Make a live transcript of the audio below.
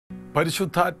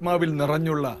പരിശുദ്ധാത്മാവിൽ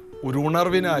നിറഞ്ഞുള്ള ഒരു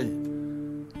ഉണർവിനായി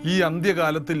ഈ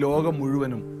അന്ത്യകാലത്ത് ലോകം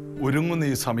മുഴുവനും ഒരുങ്ങുന്ന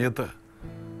ഈ സമയത്ത്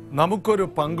നമുക്കൊരു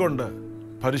പങ്കുണ്ട്.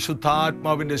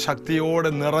 പരിശുദ്ധാത്മാവിൻ്റെ ശക്തിയോടെ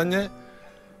നിറഞ്ഞ്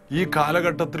ഈ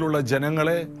കാലഘട്ടത്തിലുള്ള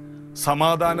ജനങ്ങളെ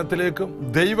സമാധാനത്തിലേക്കും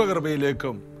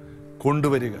ദൈവകൃപയിലേക്കും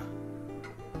കൊണ്ടുവരിക.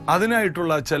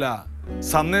 അതിനായിട്ടുള്ള ചില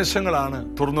സന്ദേശങ്ങളാണ്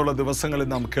തുടർന്നുള്ള ദിവസങ്ങളിൽ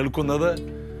നാം കേൾക്കുന്നത്.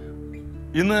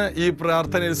 ഇന്ന് ഈ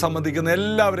പ്രാർത്ഥനയിൽ സംബന്ധിക്കുന്ന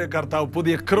എല്ലാവരെയും കർത്താവ്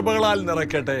പുതിയ കൃപകളാൽ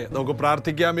നിറയ്ക്കട്ടെ. നമുക്ക്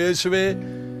പ്രാർത്ഥിക്കാം. യേശുവേ,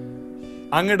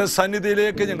 അങ്ങയുടെ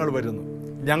സന്നിധിയിലേക്ക് ഞങ്ങൾ വരുന്നു.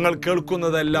 ഞങ്ങൾ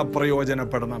കേൾക്കുന്നതെല്ലാം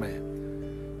പ്രയോജനപ്പെടണമേ.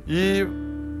 ഈ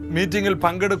മീറ്റിങ്ങിൽ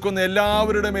പങ്കെടുക്കുന്ന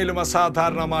എല്ലാവരുടെ മേലും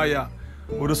അസാധാരണമായ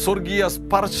ഒരു സ്വർഗീയ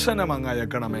സ്പർശനം അങ്ങ്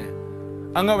അയക്കണമേ.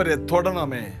 അങ്ങ് അവരെ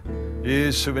തൊടണമേ.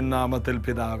 യേശുവിൻ നാമത്തിൽ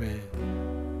പിതാവേ,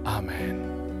 ആമേൻ.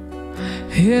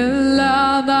 എല്ലാ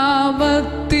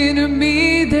നാമത്തിനും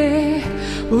മീതെ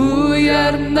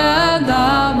ഉയർന്ന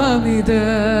നാമമിത്,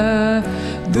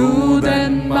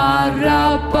 ദൂതന്മാരാപ്പകലിന്ന്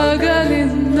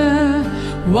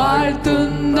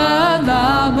വാഴ്ത്തുന്ന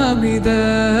നാമമിത്.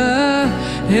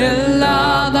 എല്ലാ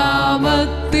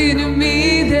നാമത്തിനും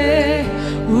മീതെ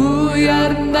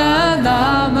ഉയർന്ന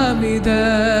നാമമിത്,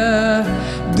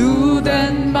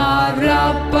 ദൂതന്മാരാപ്പകലിന്ന്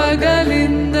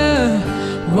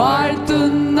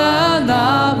വാഴ്ത്തുന്ന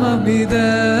നാമമിത്.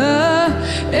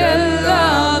 എല്ലാ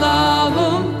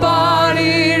നാമവും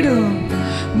പാടിയിടും,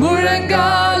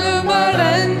 മുഴങ്കാലും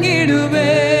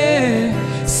അടങ്ങിടുമേ.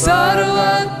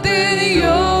 സർവത്തിന്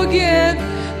യോഗ്യൻ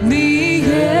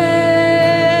നീയേ.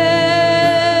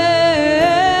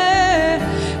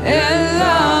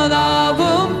 എല്ലാ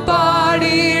നാമവും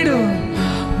പാടിയിടും,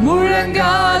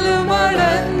 മുഴങ്കാലും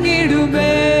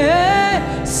അടങ്ങിടുമേ.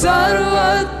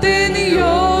 സർവത്തിന്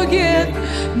യോഗ്യൻ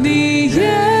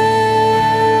നീയേ.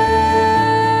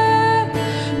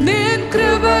 നിൻ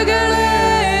കൃപകളെ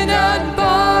ഞാൻ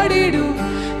പാടിടും,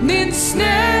 നിൻ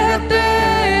സ്നേഹത്തെ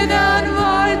ഞാൻ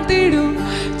വാഴ്ത്തിടും.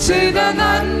 ചെയ്ത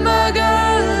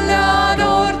നന്മകൾ ഞാൻ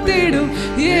ഓർത്തിടും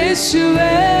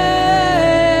യേശുവേ.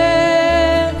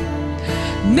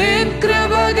 നിൻ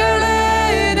കൃപകളെ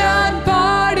ഞാൻ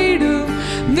പാടിടും,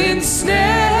 നിൻ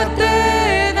സ്നേഹത്തെ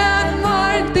ഞാൻ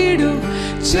വാഴ്ത്തിടും.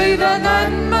 ചെയ്ത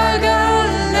നന്മകൾ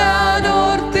ഞാൻ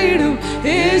ഓർത്തിടും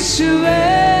യേശുവേ.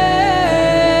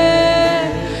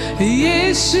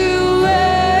 യേശുവേ,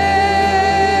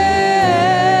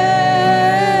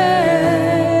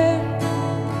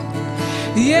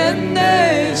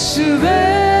 യേശുവേ,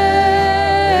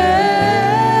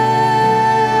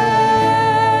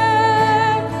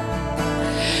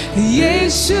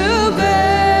 യേശുവേ,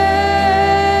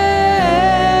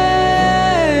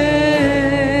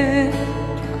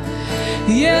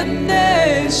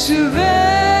 യേശുവേ.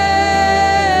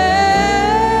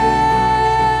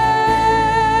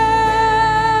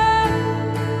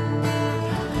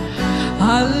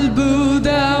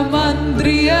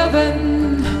 അത്ഭുതമന്ത്രിയവൻ,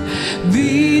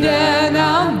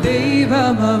 വീരനാം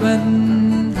ദൈവമവൻ,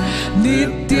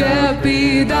 നിത്യപിതാവുമവൻ,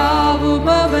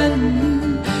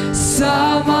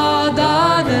 സമാധാനത്തിൻ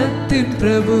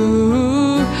പ്രഭു.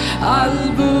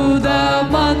 അത്ഭുതമന്ത്രിയവൻ,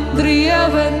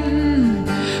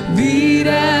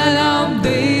 വീരനാം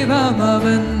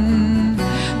ദൈവമവൻ,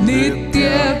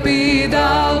 നിത്യപിതാവുമവൻ,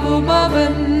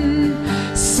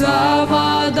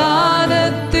 സമാധാനത്തിൻ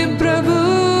പ്രഭു.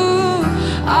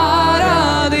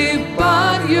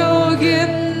 ആരാധിപ്പാൻ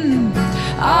യോഗ്യൻ,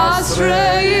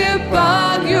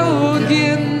 ആശ്രയിപ്പാൻ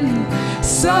യോഗ്യൻ,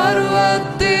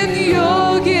 സർവത്തിൻ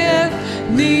യോഗ്യൻ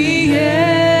നീയേ.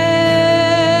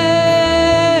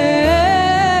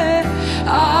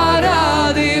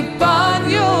 ആരാധിപ്പാൻ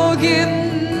യോഗ്യൻ,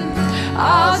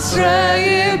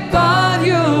 ആശ്രയിപ്പാൻ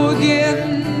യോഗ്യൻ,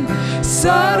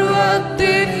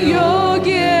 സർവത്തിൻ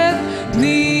യോഗ്യൻ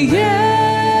നീയേ.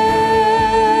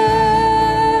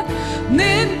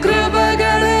 നിൻ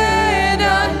കൃപകളെ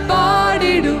ഞാൻ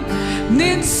പാടിടും,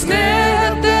 നിൻ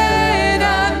സ്നേഹത്തെ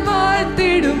ഞാൻ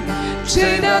വാഴ്ത്തിടും.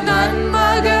 ചെയ്ത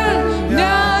നന്മകൾ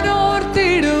ഞാൻ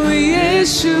ഓർത്തിടും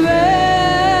യേശുവേ.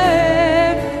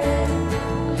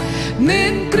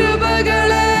 നിൻ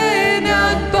കൃപകളെ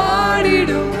ഞാൻ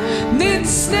പാടിടും, നിൻ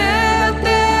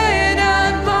സ്നേഹത്തെ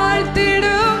ഞാൻ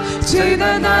വാഴ്ത്തിടും. ചെയ്ത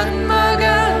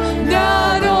നന്മകൾ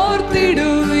ഞാൻ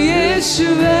ഓർത്തിടും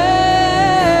യേശുവേ.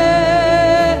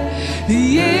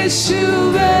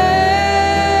 യേശുവേ,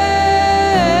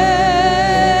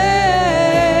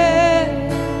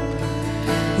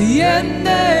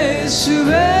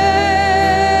 യേശുവേ,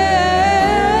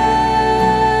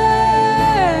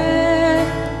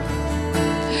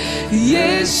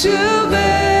 യേശുവേ,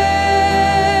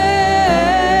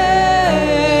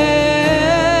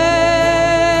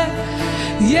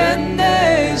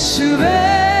 യേശുവേ.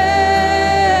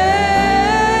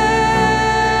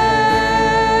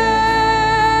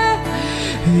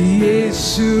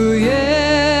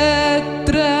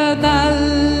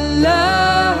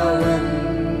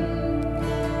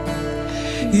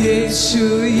 യേശു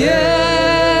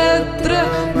എത്ര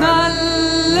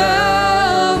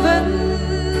നല്ലവൻ,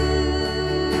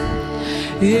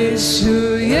 യേശു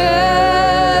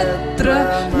എത്ര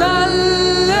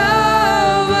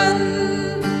നല്ലവൻ,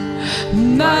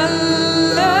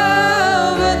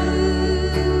 നല്ലവൻ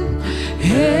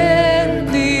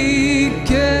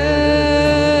എനിക്ക്.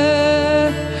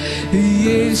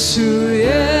 യേശു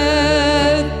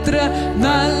എത്ര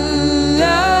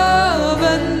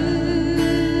നല്ലവൻ,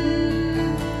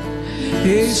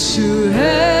 യേശു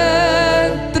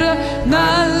എത്ര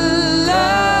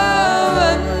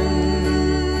നല്ലവൻ,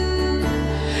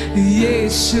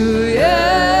 യേശു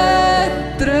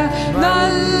എത്ര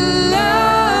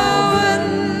നല്ലവൻ,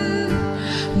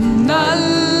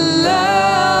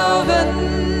 നല്ലവൻ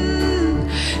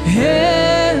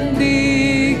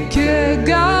എനിക്ക്.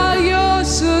 God, you're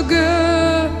so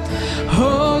good.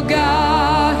 Oh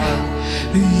God,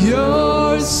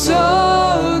 you're so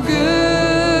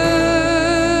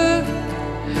good.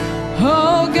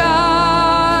 Oh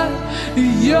God,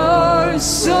 you're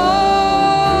so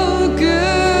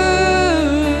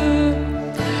good.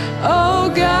 Oh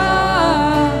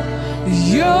God,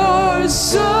 you're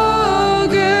so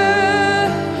good.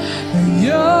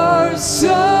 You're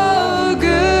so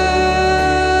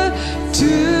good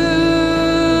to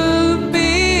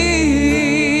me.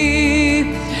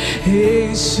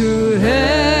 യേശു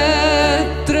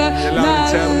എത്ര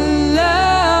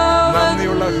നല്ലവൻ,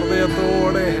 നന്ദിയുള്ള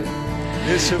ഹൃദയത്തോടെ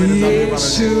യേശുവിന് നന്ദി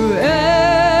യേശു പറഞ്ഞു.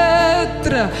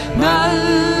 എത്ര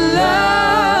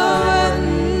നല്ലവൻ,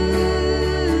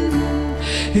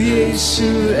 യേശു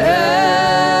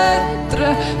എത്ര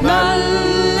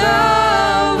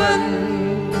നല്ലവൻ,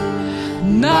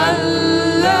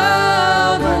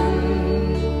 നല്ലവൻ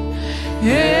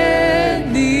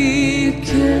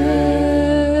എനിക്ക്.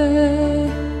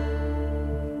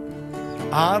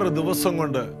 6 ദിവസം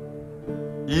കൊണ്ട്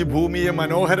ഈ ഭൂമിയെ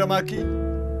മനോഹരമാക്കി,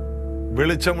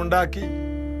 വെളിച്ചമുണ്ടാക്കി,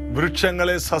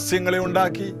 വൃക്ഷങ്ങളെ സസ്യങ്ങളെ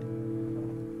ഉണ്ടാക്കി,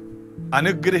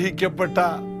 അനുഗ്രഹിക്കപ്പെട്ട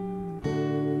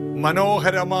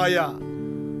മനോഹരമായ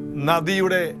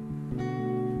നദിയുടെ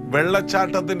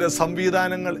വെള്ളച്ചാട്ടത്തിന്റെ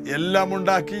സംവിധാനങ്ങൾ എല്ലാം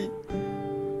ഉണ്ടാക്കി,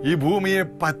 ഈ ഭൂമിയെ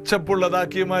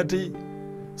പച്ചപ്പുള്ളതാക്കി മാറ്റി,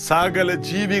 സകല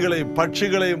ജീവികളെയും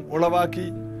പക്ഷികളെയും ഉളവാക്കി,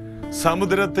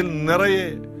 സമുദ്രത്തിൽ നിറയെ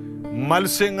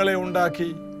മത്സ്യങ്ങളെ ഉണ്ടാക്കി,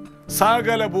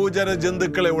 സകല ഭൂചര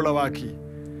ജന്തുക്കളെ ഉളവാക്കി.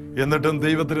 എന്നിട്ടും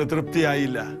ദൈവത്തിന്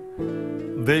തൃപ്തിയായില്ല.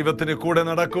 ദൈവത്തിന് കൂടെ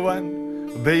നടക്കുവാൻ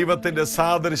ദൈവത്തിന്റെ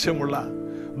സാദൃശ്യമുള്ള,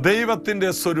 ദൈവത്തിന്റെ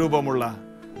സ്വരൂപമുള്ള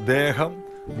ദേഹം,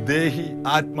 ദേഹി,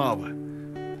 ആത്മാവ്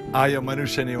ആയ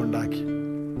മനുഷ്യനെ ഉണ്ടാക്കി.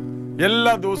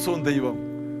 എല്ലാ ദിവസവും ദൈവം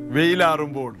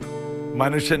വെയിലാറുമ്പോൾ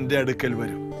മനുഷ്യന്റെ അടുക്കൽ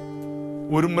വരും.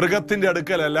 ഒരു മൃഗത്തിന്റെ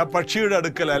അടുക്കലല്ല, പക്ഷിയുടെ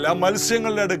അടുക്കലല്ല,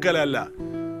 മത്സ്യങ്ങളുടെ അടുക്കലല്ല.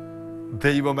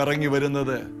 ദൈവം ഇറങ്ങി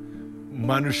വരുന്നത്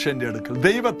മനുഷ്യന്റെ അടുക്കൽ.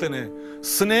 ദൈവത്തിന്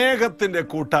സ്നേഹത്തിന്റെ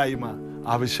കൂട്ടായ്മ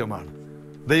ആവശ്യമാണ്.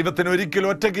 ദൈവത്തിന് ഒരിക്കലും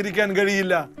ഒറ്റയ്ക്കിരിക്കാൻ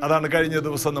കഴിയില്ല. അതാണ് കഴിഞ്ഞ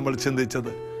ദിവസം നമ്മൾ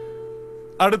ചിന്തിച്ചത്.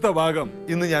 അടുത്ത ഭാഗം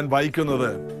ഇന്ന് ഞാൻ വായിക്കുന്നത്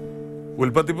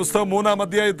ഉൽപ്പത്തി പുസ്തകം 3-ാം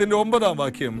അധ്യായത്തിന്റെ 9-ാം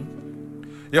വാക്യം.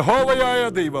 യഹോവയായ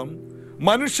ദൈവം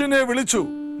മനുഷ്യനെ വിളിച്ചു,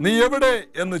 നീ എവിടെ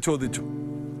എന്ന് ചോദിച്ചു.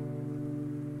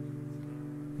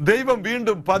 ദൈവം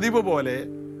വീണ്ടും പതിവ് പോലെ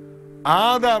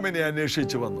ആദാമിനെ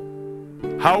അന്വേഷിച്ചു വന്നു,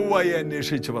 ഹവ്വയെ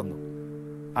അന്വേഷിച്ചു വന്നു.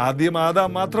 ആദ്യം ആദാം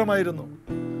മാത്രമായിരുന്നു.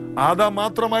 ആദാം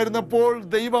മാത്രമായിരുന്നപ്പോൾ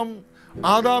ദൈവം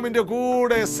ആദാമിന്റെ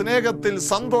കൂടെ സ്നേഹത്തിൽ,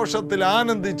 സന്തോഷത്തിൽ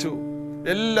ആനന്ദിച്ചു.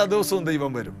 എല്ലാ ദിവസവും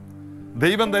ദൈവം വരും.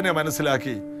 ദൈവം തന്നെ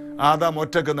മനസ്സിലാക്കി ആദാം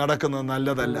ഒറ്റക്ക് നടക്കുന്നത്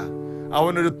നല്ലതല്ല,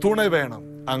 അവനൊരു തുണ വേണം.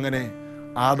 അങ്ങനെ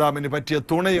ആദാമിന് പറ്റിയ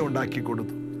തുണയെ ഉണ്ടാക്കി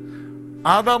കൊടുത്തു.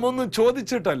 ആദാം ഒന്നും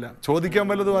ചോദിച്ചിട്ടല്ല. ചോദിക്കാൻ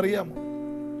വല്ലതും അറിയാമോ?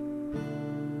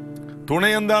 തുണ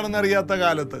എന്താണെന്ന് അറിയാത്ത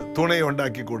കാലത്ത് തുണയെ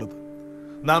ഉണ്ടാക്കി കൊടുത്തു.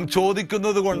 നാം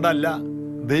ചോദിക്കുന്നത് കൊണ്ടല്ല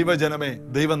ദൈവജനമേ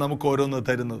ദൈവം നമുക്ക് ഓരോന്ന്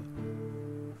തരുന്നത്.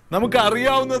 നമുക്ക്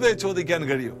അറിയാവുന്നതേ ചോദിക്കാൻ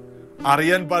കഴിയും.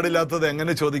 അറിയാൻ പാടില്ലാത്തത്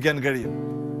എങ്ങനെ ചോദിക്കാൻ കഴിയും?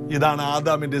 ഇതാണ്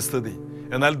ആദാമിന്റെ സ്ഥിതി.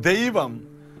 എന്നാൽ ദൈവം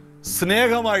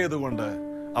സ്നേഹമായതുകൊണ്ട്,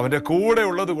 അവന്റെ കൂടെ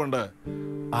ഉള്ളത് കൊണ്ട്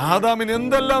ആദാമിന്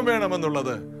എന്തെല്ലാം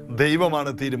വേണമെന്നുള്ളത്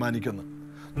ദൈവമാണ് തീരുമാനിക്കുന്നത്.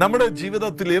 നമ്മുടെ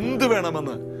ജീവിതത്തിൽ എന്ത്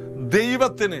വേണമെന്ന്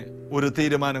ദൈവത്തിന് ഒരു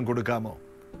തീരുമാനം കൊടുക്കാമോ?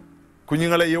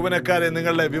 കുഞ്ഞുങ്ങളെ, യൗവനക്കാരെ,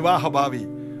 നിങ്ങളുടെ വിവാഹ ഭാവി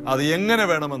അത് എങ്ങനെ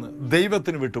വേണമെന്ന്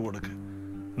ദൈവത്തിന് വിട്ടുകൊടുക്കുക.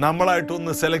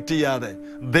 നമ്മളായിട്ടൊന്ന് സെലക്ട് ചെയ്യാതെ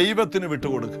ദൈവത്തിന്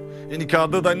വിട്ടുകൊടുക്കുക. എനിക്ക്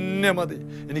അത് തന്നെ മതി,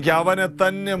 എനിക്ക് അവനെ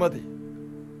തന്നെ മതി.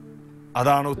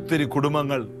 അതാണ് ഒത്തിരി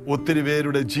കുടുംബങ്ങൾ, ഒത്തിരി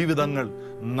പേരുടെ ജീവിതങ്ങൾ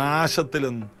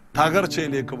നാശത്തിലും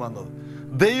തകർച്ചയിലേക്ക് വന്നത്.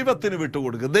 ദൈവത്തിന്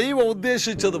വിട്ടുകൊടുക്കുക. ദൈവം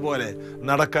ഉദ്ദേശിച്ചതുപോലെ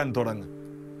നടക്കാൻ തുടങ്ങും.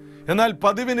 എന്നാൽ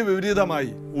പതിവിന്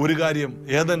വിപരീതമായി ഒരു കാര്യം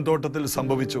ഏദൻ തോട്ടത്തിൽ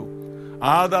സംഭവിച്ചു.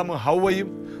 ആദാമും ഹവ്വയും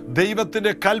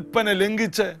ദൈവത്തിന്റെ കൽപ്പന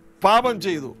ലംഘിച്ച് പാപം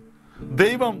ചെയ്തു.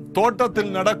 ദൈവം തോട്ടത്തിൽ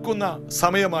നടക്കുന്ന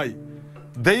സമയമായി.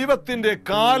 ദൈവത്തിന്റെ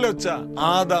കാലൊച്ച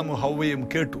ആദാമും ഹവ്വയും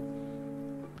കേട്ടു.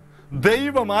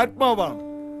 ദൈവം ആത്മാവാണ്.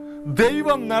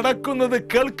 ദൈവം നടക്കുന്നത്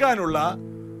കേൾക്കാനുള്ള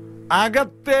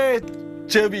അകത്തെ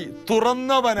ചെവി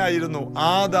തുറന്നവനായിരുന്നു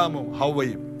ആദാമും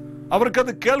ഹവ്വയും.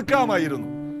 അവർക്കത് കേൾക്കാമായിരുന്നു.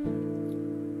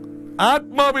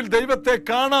 ആത്മാവിൽ ദൈവത്തെ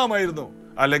കാണാമായിരുന്നു.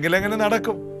 അല്ലെങ്കിൽ എങ്ങനെ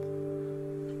നടക്കും?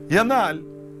 എന്നാൽ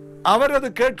അവരത്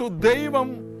കേട്ടു. ദൈവം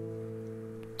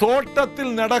തോട്ടത്തിൽ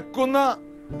നടക്കുന്ന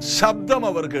ശബ്ദം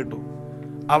അവർ കേട്ടു.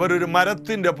 അവരൊരു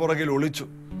മരത്തിന്റെ പുറകിൽ ഒളിച്ചു.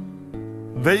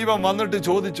 ദൈവം വന്നിട്ട്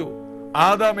ചോദിച്ചു,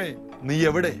 ആദാമേ നീ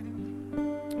എവിടെ?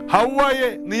 ഹവ്വയെ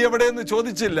നീ എവിടെ എന്ന്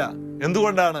ചോദിച്ചില്ല.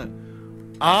 എന്തുകൊണ്ടാണ്?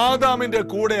 ആദാമിന്റെ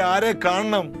കൂടെ ആരെ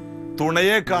കാണണം?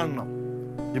 തുണയെ കാണണം.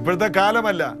 ഇപ്പോഴത്തെ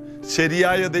കാലമല്ല,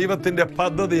 ശരിയായ ദൈവത്തിന്റെ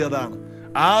പദ്ധതി അതാണ്.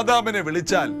 ആദാമിനെ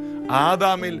വിളിച്ചാൽ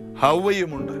ആദാമിൽ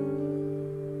ഹവ്വയുമുണ്ട്.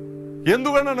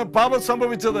 എന്തുകൊണ്ടാണ് പാപം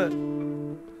സംഭവിച്ചത്?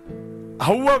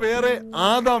 ഹവ്വ വേറെ,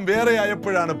 ആദാം വേറെ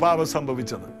ആയപ്പോഴാണ് പാപം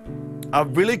സംഭവിച്ചത്. ആ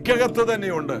വിളിക്കകത്ത്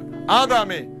തന്നെയുണ്ട്,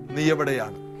 ആദാമേ നീ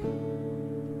എവിടെയാണ്?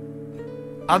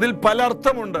 അതിൽ പല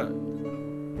അർത്ഥമുണ്ട്.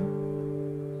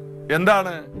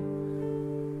 എന്താണ്?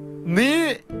 നീ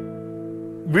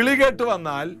വിളി കേട്ട്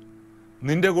വന്നാൽ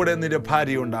നിന്റെ കൂടെ നിന്റെ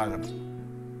ഭാര്യ ഉണ്ടാകണം.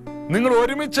 നിങ്ങൾ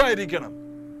ഒരുമിച്ചായിരിക്കണം.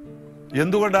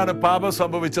 എന്തുകൊണ്ടാണ് പാപം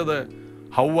സംഭവിച്ചത്?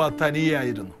 ഹവ്വ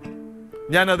തനിയായിരുന്നു.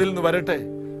 ഞാൻ അതിൽ നിന്ന് വരട്ടെ.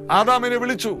 ആദാമിനെ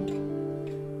വിളിച്ചു.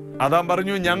 ആദാം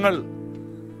പറഞ്ഞു, ഞങ്ങൾ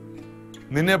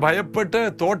നിന്നെ ഭയപ്പെട്ട്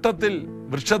തോട്ടത്തിൽ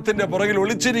വൃക്ഷത്തിന്റെ പുറകിൽ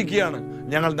ഒളിച്ചിരിക്കുകയാണ്,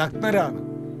 ഞങ്ങൾ നഗ്നരാണ്.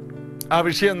 ആ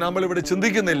വിഷയം നമ്മൾ ഇവിടെ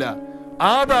ചിന്തിക്കുന്നില്ല.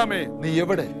 ആദാമേ നീ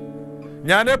എവിടെ?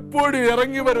 ഞാൻ എപ്പോഴും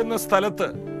ഇറങ്ങി വരുന്ന സ്ഥലത്ത്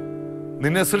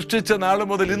നിന്നെ സൃഷ്ടിച്ച നാൾ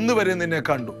മുതൽ ഇന്ന് വരെ നിന്നെ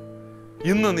കണ്ടു.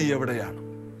 ഇന്ന് നീ എവിടെയാണ്?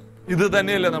 ഇത്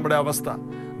തന്നെയല്ലേ നമ്മുടെ അവസ്ഥ.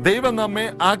 ദൈവം നമ്മെ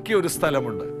ആക്കിയ ഒരു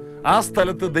സ്ഥലമുണ്ട്. ആ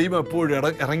സ്ഥലത്ത് ദൈവം എപ്പോഴും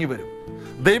ഇറങ്ങി വരും.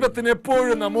 ദൈവത്തിന്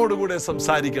എപ്പോഴും നമ്മോടുകൂടെ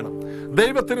സംസാരിക്കണം.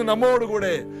 ദൈവത്തിന്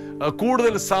നമ്മോടുകൂടെ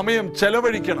കൂടുതൽ സമയം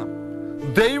ചെലവഴിക്കണം.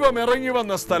 ദൈവം ഇറങ്ങി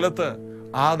വന്ന സ്ഥലത്ത്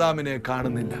ആദാമിനെ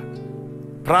കാണുന്നില്ല.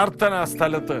 പ്രാർത്ഥനാ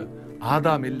സ്ഥലത്ത്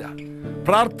ആദാമില്ല.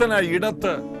 പ്രാർത്ഥന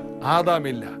ഇടത്ത്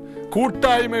ആദാമില്ല.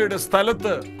 കൂട്ടായ്മയുടെ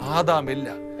സ്ഥലത്ത് ആദാമില്ല.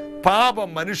 പാപം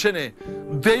മനുഷ്യനെ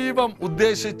ദൈവം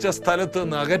ഉദ്ദേശിച്ച സ്ഥലത്ത്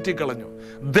നിന്ന് അകറ്റിക്കളഞ്ഞു.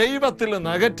 ദൈവത്തിൽ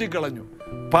നിന്ന് അകറ്റിക്കളഞ്ഞു.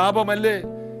 പാപമല്ലേ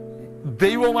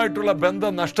ദൈവവുമായിട്ടുള്ള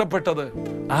ബന്ധം നഷ്ടപ്പെട്ടത്?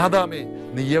 ആദാമേ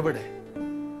നീ എവിടെ?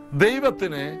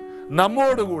 ദൈവത്തിന്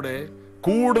നമ്മോടുകൂടെ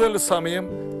കൂടുതൽ സമയം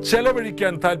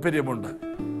ചെലവഴിക്കാൻ താല്പര്യമുണ്ട്.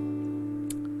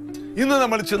 ഇന്ന്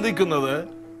നമ്മൾ ചിന്തിക്കുന്നത്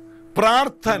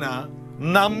പ്രാർത്ഥന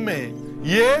നമ്മെ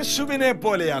യേശുവിനെ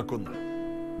പോലെയാക്കുന്നു.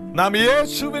 നാം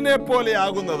യേശുവിനെ പോലെ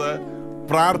ആകുന്നത്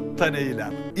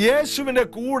പ്രാർത്ഥനയിലാണ്. യേശുവിന്റെ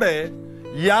കൂടെ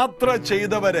യാത്ര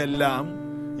ചെയ്തവരെല്ലാം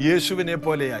യേശുവിനെ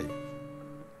പോലെയായി.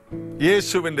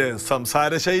 യേശുവിന്റെ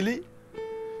സംസാര ശൈലി,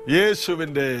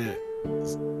 യേശുവിന്റെ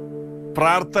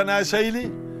പ്രാർത്ഥനാ ശൈലി,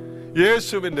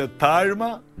 യേശുവിന്റെ താഴ്മ,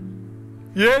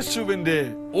 യേശുവിന്റെ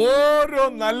ഓരോ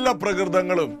നല്ല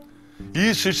പ്രകൃതങ്ങളും ഈ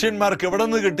ശിഷ്യന്മാർക്ക് എവിടെ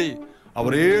നിന്ന് കിട്ടി?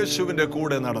 അവർ യേശുവിന്റെ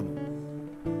കൂടെ നടന്നു.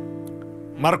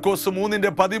 മർക്കോസ്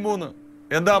 3:13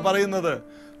 എന്താ പറയുന്നത്?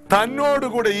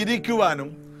 തന്നോടുകൂടെ ഇരിക്കുവാനും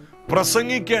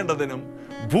പ്രസംഗിക്കേണ്ടതിനും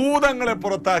ഭൂതങ്ങളെ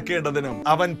പുറത്താക്കേണ്ടതിനും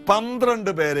അവൻ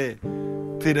 12 പേരെ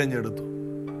തിരഞ്ഞെടുത്തു.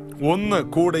 ഒന്ന്,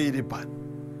 കൂടെ ഇരിപ്പാൻ.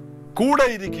 കൂടെ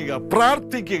ഇരിക്കുക,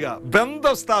 പ്രാർത്ഥിക്കുക,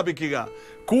 ബന്ധം സ്ഥാപിക്കുക,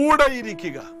 കൂടെ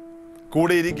ഇരിക്കുക.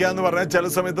 കൂടെ ഇരിക്കുക എന്ന് പറഞ്ഞാൽ ചില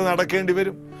സമയത്ത് നടക്കേണ്ടി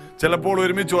വരും, ചിലപ്പോൾ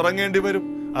ഒരുമിച്ച് ഉറങ്ങേണ്ടി വരും.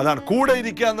 അതാണ് കൂടെ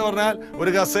ഇരിക്കുക എന്ന് പറഞ്ഞാൽ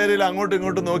ഒരു കസേരയിൽ അങ്ങോട്ടും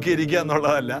ഇങ്ങോട്ടും നോക്കിയിരിക്കുക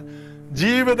എന്നുള്ളതല്ല.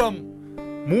 ജീവിതം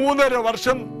 3.5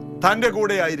 വർഷം തൻ്റെ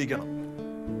കൂടെ ആയിരിക്കണം.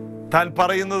 താൻ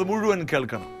പറയുന്നത് മുഴുവൻ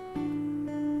കേൾക്കണം.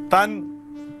 താൻ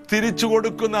തിരിച്ചു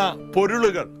കൊടുക്കുന്ന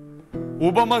പൊരുളുകൾ,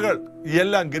 ഉപമകൾ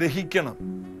എല്ലാം ഗ്രഹിക്കണം.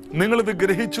 നിങ്ങളിത്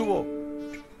ഗ്രഹിച്ചുവോ?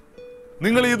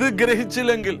 നിങ്ങൾ ഇത്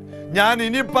ഗ്രഹിച്ചില്ലെങ്കിൽ ഞാൻ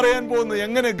ഇനി പറയാൻ പോകുന്നത്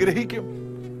എങ്ങനെ ഗ്രഹിക്കും?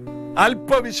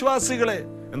 അല്പവിശ്വാസികളെ,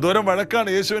 എന്തോരം വഴക്കാണ്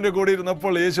യേശുവിന്റെ കൂടെ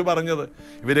ഇരുന്നപ്പോൾ യേശു പറഞ്ഞത്.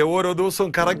 ഇവരെ ഓരോ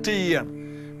ദിവസവും കറക്റ്റ് ചെയ്യുകയാണ്.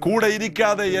 കൂടെ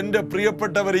ഇരിക്കാതെ എൻ്റെ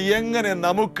പ്രിയപ്പെട്ടവർ എങ്ങനെ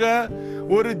നമുക്ക്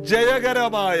ഒരു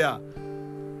ജയകരമായ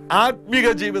ആത്മീക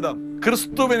ജീവിതം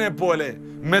ക്രിസ്തുവിനെ പോലെ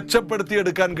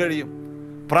മെച്ചപ്പെടുത്തിയെടുക്കാൻ കഴിയും?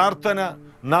 പ്രാർത്ഥന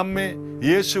നമ്മെ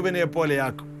യേശുവിനെ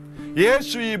പോലെയാക്കും.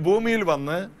 യേശു ഈ ഭൂമിയിൽ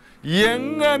വന്ന്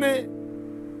എങ്ങനെ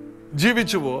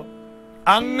ജീവിച്ചുവോ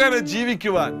അങ്ങനെ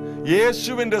ജീവിക്കുവാൻ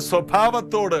യേശുവിന്റെ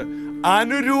സ്വഭാവത്തോട്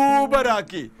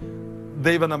അനുരൂപരാക്കി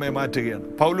ദൈവം നമ്മെ മാറ്റുകയാണ്.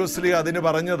 പൗലോസ്ലീഹ അതിന്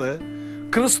പറഞ്ഞത്,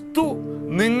 ക്രിസ്തു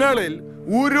നിങ്ങളിൽ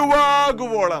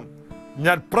ഉരുവാകുവോളം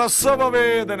ഞാൻ പ്രസവ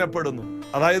വേദനപ്പെടുന്നു.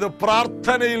 അതായത്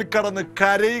പ്രാർത്ഥനയിൽ കടന്ന്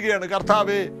കരയുകയാണ്.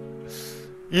 കർത്താവേ,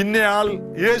 ഇന്നയാൾ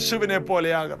യേശുവിനെ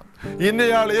പോലെയാകണം,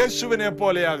 ഇന്നയാൾ യേശുവിനെ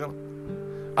പോലെയാകണം.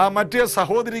 ആ മറ്റേ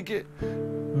സഹോദരിക്ക്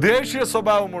ദേഷ്യ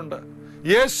സ്വഭാവമുണ്ട്,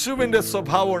 യേശുവിന്റെ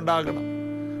സ്വഭാവം ഉണ്ടാകണം.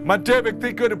 മറ്റേ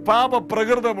വ്യക്തിക്ക് ഒരു പാപ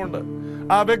പ്രകൃതമുണ്ട്,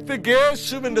 ആ വ്യക്തിക്ക്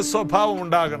യേശുവിന്റെ സ്വഭാവം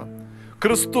ഉണ്ടാകണം.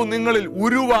 ക്രിസ്തു നിങ്ങളിൽ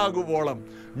ഉരുവാകുവോളം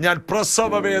ഞാൻ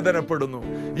പ്രസവ വേദനപ്പെടുന്നു.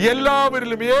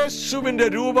 എല്ലാവരിലും യേശുവിന്റെ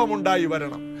രൂപമുണ്ടായി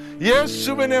വരണം,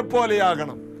 യേശുവിനെ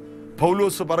പോലെയാകണം.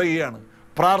 പൗലോസ് പറയുകയാണ്,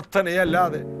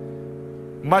 പ്രാർത്ഥനയല്ലാതെ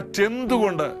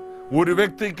മറ്റെന്തുകൊണ്ട് ഒരു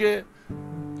വ്യക്തിക്ക്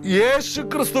യേശു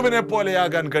ക്രിസ്തുവിനെ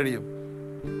പോലെയാകാൻ കഴിയും?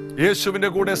 യേശുവിന്റെ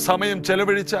കൂടെ സമയം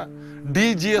ചെലവഴിച്ച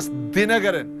DGS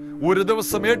ദിനകരൻ ഒരു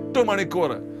ദിവസം 8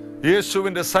 മണിക്കൂർ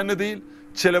യേശുവിന്റെ സന്നിധിയിൽ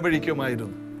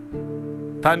ചെലവഴിക്കുമായിരുന്നു.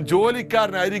 താൻ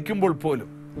ജോലിക്കാരനായിരിക്കുമ്പോൾ പോലും,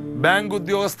 ബാങ്ക്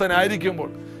ഉദ്യോഗസ്ഥനായിരിക്കുമ്പോൾ,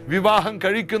 വിവാഹം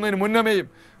കഴിക്കുന്നതിന് മുന്നമേയും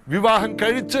വിവാഹം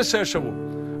കഴിച്ച ശേഷവും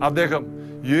അദ്ദേഹം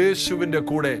യേശുവിന്റെ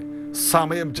കൂടെ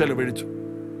സമയം ചെലവഴിച്ചു.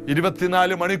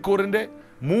 24 മണിക്കൂറിന്റെ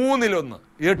 1/3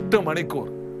 8 മണിക്കൂർ.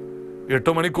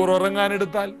 8 മണിക്കൂർ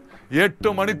ഉറങ്ങാനെടുത്താൽ 8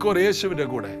 മണിക്കൂർ യേശുവിന്റെ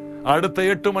കൂടെ. അടുത്ത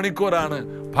 8 മണിക്കൂറാണ്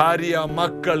ഭാര്യ,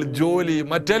 മക്കൾ, ജോലി,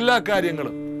 മറ്റെല്ലാ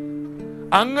കാര്യങ്ങളും.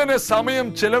 അങ്ങനെ സമയം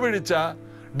ചെലവഴിച്ച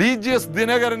DGS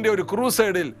ദിനകരന്റെ ഒരു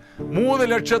ക്രൂസൈഡിൽ 3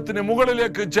 ലക്ഷത്തിന്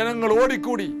മുകളിലേക്ക് ജനങ്ങൾ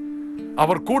ഓടിക്കൂടി.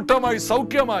 അവർ കൂട്ടമായി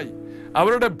സൗഖ്യമായി,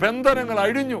 അവരുടെ ബന്ധനങ്ങൾ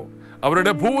അഴിഞ്ഞു,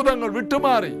 അവരുടെ ഭൂതങ്ങൾ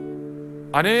വിട്ടുമാറി.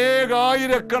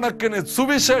 അനേകായിരക്കണക്കിന്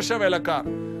സുവിശേഷ വേലക്കാർ,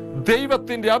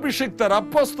 ദൈവത്തിന്റെ അഭിഷിക്തർ,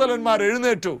 അപ്പോസ്തലന്മാർ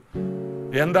എഴുന്നേറ്റു.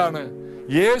 എന്താണ്?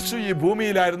 യേശു ഈ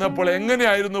ഭൂമിയിലായിരുന്നപ്പോൾ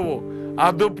എങ്ങനെയായിരുന്നുവോ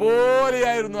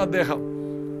അതുപോലെയായിരുന്നു അദ്ദേഹം.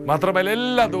 മാത്രമല്ല,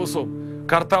 എല്ലാ ദിവസവും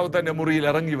കർത്താവ് തന്റെ മുറിയിൽ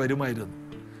ഇറങ്ങി വരുമായിരുന്നു.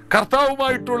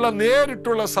 കർത്താവുമായിട്ടുള്ള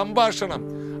നേരിട്ടുള്ള സംഭാഷണം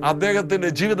അദ്ദേഹത്തിന്റെ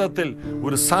ജീവിതത്തിൽ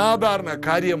ഒരു സാധാരണ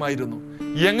കാര്യമായിരുന്നു.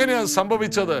 എങ്ങനെയാണ്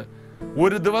സംഭവിച്ചത്?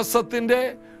 ഒരു ദിവസത്തിന്റെ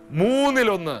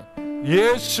 1/3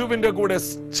 യേശുവിന്റെ കൂടെ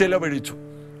ചെലവഴിച്ചു,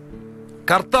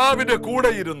 കർത്താവിന്റെ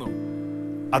കൂടെ ഇരുന്നു.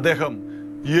 അദ്ദേഹം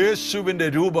യേശുവിന്റെ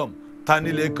രൂപം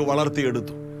തന്നിലേക്ക്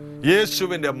വളർത്തിയെടുത്തു.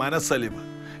 യേശുവിന്റെ മനസ്സലിവ്,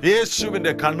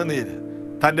 യേശുവിന്റെ കണ്ണുനീര്.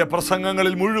 തന്റെ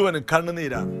പ്രസംഗങ്ങളിൽ മുഴുവനും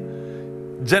കണ്ണുനീരാണ്.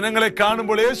 ജനങ്ങളെ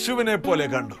കാണുമ്പോൾ യേശുവിനെ പോലെ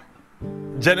കണ്ടു,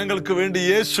 ജനങ്ങൾക്ക് വേണ്ടി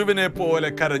യേശുവിനെ പോലെ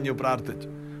കരഞ്ഞു പ്രാർത്ഥിച്ചു.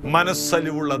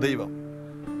 മനസ്സലിവുള്ള ദൈവം,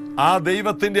 ആ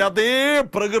ദൈവത്തിന്റെ അതേ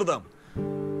പ്രകൃതം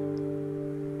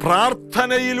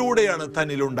പ്രാർത്ഥനയിലൂടെയാണ്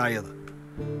തന്നിലുണ്ടായത്.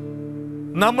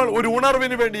 നമ്മൾ ഒരു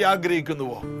ഉണർവിന് വേണ്ടി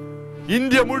ആഗ്രഹിക്കുന്നുവോ?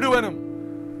 ഇന്ത്യ മുഴുവനും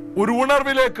ഒരു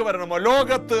ഉണർവിലേക്ക് വരണമോ?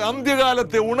 ലോകത്ത്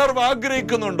അന്ത്യകാലത്തെ ഉണർവ്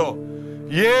ആഗ്രഹിക്കുന്നുണ്ടോ?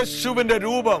 യേശുവിന്റെ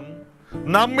രൂപം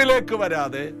നമ്മിലേക്ക്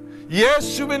വരാതെ,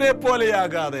 യേശുവിനെ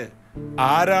പോലെയാകാതെ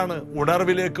ആരാണ്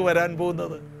ഉണർവിലേക്ക് വരാൻ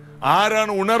പോകുന്നത്?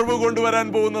 ആരാണ് ഉണർവ് കൊണ്ടുവരാൻ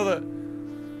പോകുന്നത്?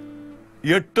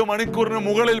 8 മണിക്കൂറിന്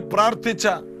മുകളിൽ പ്രാർത്ഥിച്ച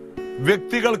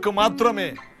വ്യക്തികൾക്ക് മാത്രമേ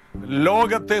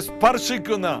ലോകത്തെ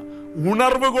സ്പർശിക്കുന്ന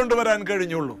ഉണർവ് കൊണ്ടുവരാൻ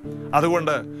കഴിഞ്ഞുള്ളൂ.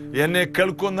 അതുകൊണ്ട് എന്നെ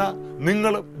കേൾക്കുന്ന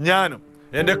നിങ്ങളും ഞാനും,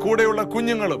 എൻ്റെ കൂടെയുള്ള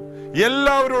കുഞ്ഞുങ്ങളും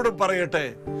എല്ലാവരോടും പറയട്ടെ,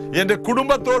 എൻ്റെ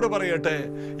കുടുംബത്തോട് പറയട്ടെ,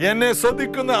 എന്നെ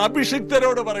ശ്രദ്ധിക്കുന്ന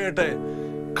അഭിഷിക്തരോട് പറയട്ടെ,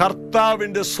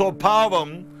 കർത്താവിന്റെ സ്വഭാവം,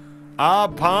 ആ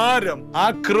ഭാരം, ആ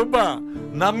കൃപ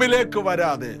നമ്മിലേക്ക്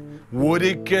വരാതെ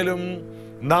ഒരിക്കലും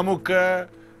നമുക്ക്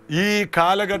ഈ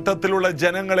കാലഘട്ടത്തിലുള്ള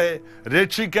ജനങ്ങളെ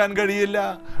രക്ഷിക്കാൻ കഴിയില്ല.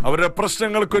 അവരുടെ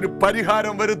പ്രശ്നങ്ങൾക്കൊരു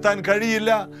പരിഹാരം വരുത്താൻ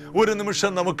കഴിയില്ല. ഒരു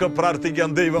നിമിഷം നമുക്ക് പ്രാർത്ഥിക്കാം.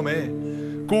 ദൈവമേ,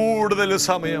 കൂടുതൽ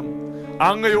സമയം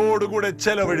അങ്ങയോടുകൂടെ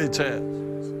ചെലവഴിച്ച്,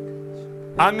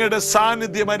 അങ്ങയുടെ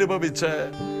സാന്നിധ്യം അനുഭവിച്ച്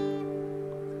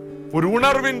ഒരു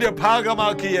ഉണർവിന്റെ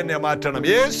ഭാഗമാക്കി എന്നെ മാറ്റണം.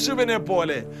 യേശുവിനെ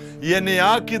പോലെ എന്നെ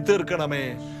ആക്കി തീർക്കണമേ.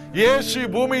 യേശു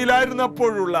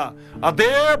ഭൂമിയിലായിരുന്നപ്പോഴുള്ള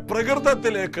അതേ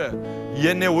പ്രകൃതത്തിലേക്ക്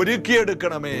എന്നെ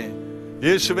ഒരുക്കിയെടുക്കണമേ.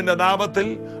 യേശുവിന്റെ നാമത്തിൽ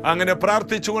അങ്ങനെ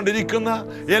പ്രാർത്ഥിച്ചുകൊണ്ടിരിക്കുന്ന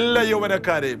എല്ലാ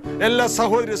യൗവനക്കാരെയും, എല്ലാ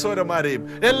സഹോദരി സഹോദരന്മാരെയും,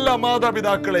 എല്ലാ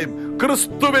മാതാപിതാക്കളെയും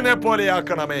ക്രിസ്തുവിനെ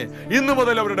പോലെയാക്കണമേ. ഇന്നു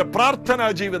മുതൽ അവരുടെ പ്രാർത്ഥനാ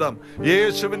ജീവിതം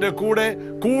യേശുവിന്റെ കൂടെ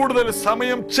കൂടുതൽ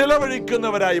സമയം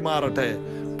ചെലവഴിക്കുന്നവരായി മാറട്ടെ.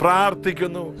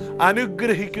 പ്രാർത്ഥിക്കുന്നു,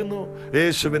 അനുഗ്രഹിക്കുന്നു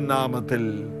യേശുവിൻ നാമത്തിൽ.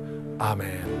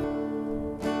 ആമേൻ.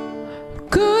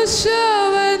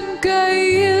 കുശവൻ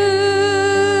കയ്യിൽ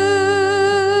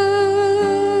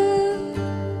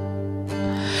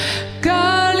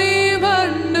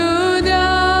കളിമണ്ണു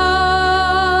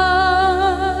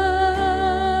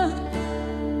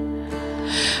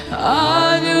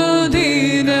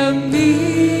അനുദിനം നീ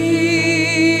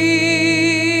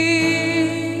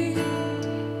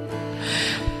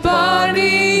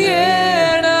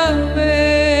പണിയണമേ.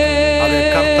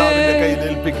 കർത്താവിന്റെ കയ്യിൽ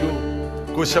ഏൽപ്പിക്കൂ.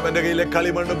 കുശവന്റെ കയ്യിലെ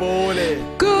കളിമണ്ണ് പോലെ,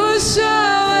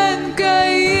 കുശവൻ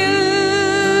കയ്യിൽ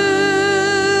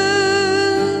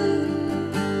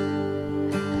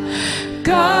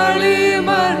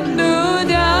കളിമണ്ണു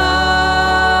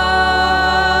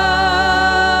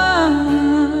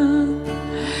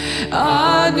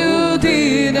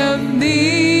അനുദിനം നീ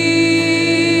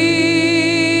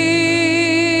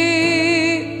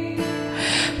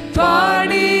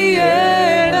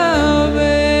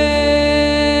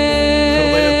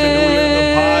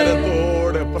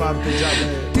ഭാരത്തോടെ പ്രാർത്ഥിച്ചാൽ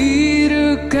തിരു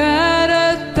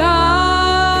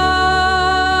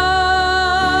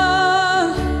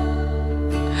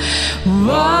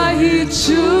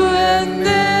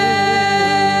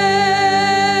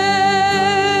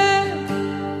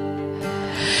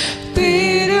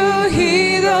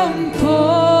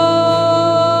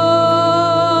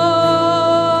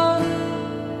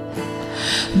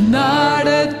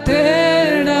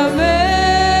നടത്തേണമേ.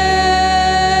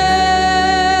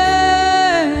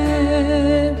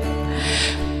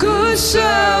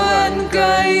 കുശവൻ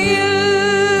കയ്യിൽ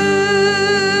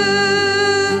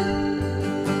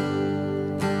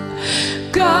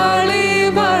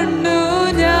കളിമണ്ണു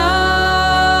ഞാൻ,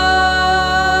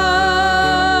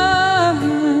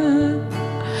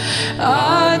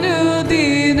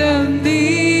 അനുദിനം നീ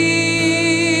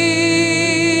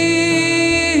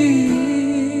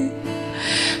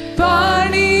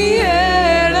പണിയണമേ.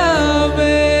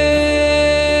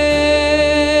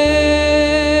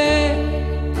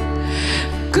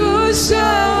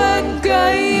 കുശവൻ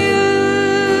കയ്യിൽ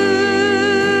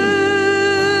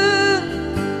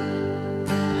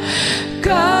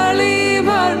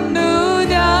കളിമണ്ണു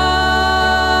ഞാൻ,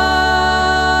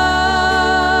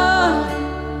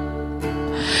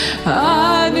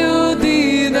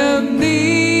 അനുദിനം നീ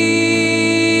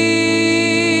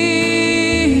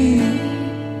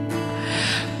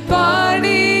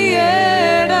പണിയണമേ.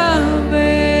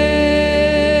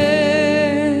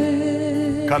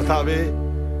 കർത്താവേ,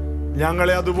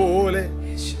 ഞങ്ങളെ അതുപോലെ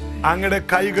അങ്ങയുടെ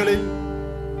കൈകളിൽ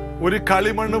ഒരു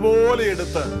കളിമണ്ണ് പോലെ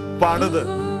എടുത്ത് പണിത്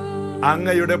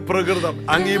അങ്ങയുടെ പ്രകൃതം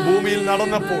അങ്ങ് ഈ ഭൂമിയിൽ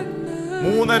നടന്നപ്പോൾ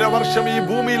 3.5 വർഷം ഈ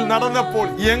ഭൂമിയിൽ നടന്നപ്പോൾ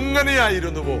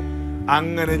എങ്ങനെയായിരുന്നുവോ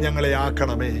അങ്ങനെ ഞങ്ങളെ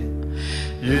ആക്കണമേ,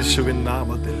 യേശുവിൻ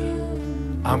നാമത്തിൽ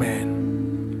ആമേൻ.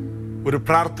 ഒരു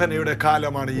പ്രാർത്ഥനയുടെ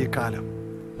കാലമാണ് ഈ കാലം.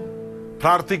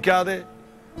 പ്രാർത്ഥിക്കാതെ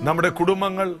നമ്മുടെ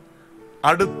കുടുംബങ്ങൾ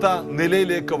അടുത്ത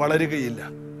നിലയിലേക്ക് വളരുകയില്ല.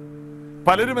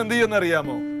 പലരും എന്ത്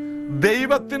ചെയ്യുന്നറിയാമോ?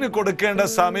 ദൈവത്തിന് കൊടുക്കേണ്ട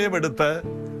സമയമെടുത്ത്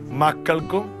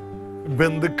മക്കൾക്കും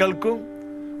ബന്ധുക്കൾക്കും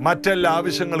മറ്റെല്ലാ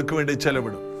ആവശ്യങ്ങൾക്കും വേണ്ടി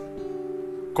ചെലവിടും.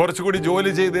 കുറച്ചുകൂടി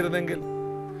ജോലി ചെയ്തിരുന്നെങ്കിൽ,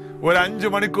 ഒരു 5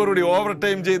 മണിക്കൂർ കൂടി ഓവർ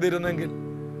ടൈം ചെയ്തിരുന്നെങ്കിൽ,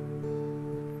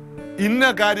 ഇന്ന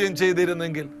കാര്യം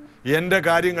ചെയ്തിരുന്നെങ്കിൽ എൻ്റെ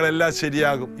കാര്യങ്ങളെല്ലാം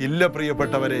ശരിയാകും. ഇല്ല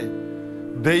പ്രിയപ്പെട്ടവരെ,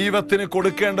 ദൈവത്തിന്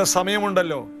കൊടുക്കേണ്ട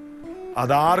സമയമുണ്ടല്ലോ,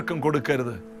 അതാർക്കും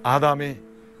കൊടുക്കരുത്. ആദാമേ,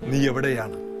 നീ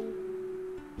എവിടെയാണ്?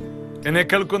 എന്നെ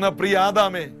കേൾക്കുന്ന പ്രിയ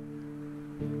ആദാമേ,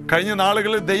 കഴിഞ്ഞ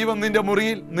നാളുകളിൽ ദൈവം നിന്റെ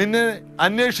മുറിയിൽ നിന്നെ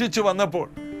അന്വേഷിച്ചു വന്നപ്പോൾ,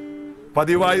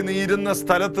 പതിവായി നീ ഇരുന്ന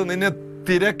സ്ഥലത്ത് നിന്നെ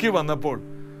തിരക്കി വന്നപ്പോൾ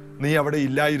നീ അവിടെ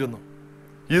ഇല്ലായിരുന്നു.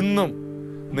 ഇന്നും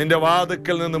നിന്റെ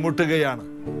വാതിക്കൽ നിന്ന് മുട്ടുകയാണ്.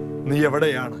 നീ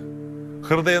എവിടെയാണ്?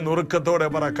 ഹൃദയ നുറുക്കത്തോടെ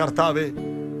പറ, കർത്താവേ,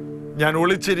 ഞാൻ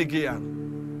ഒളിച്ചിരിക്കുകയാണ്.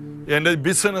 എൻ്റെ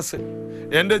ബിസിനസ്സിൽ,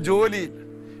 എൻ്റെ ജോലിയിൽ,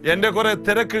 എൻ്റെ കുറെ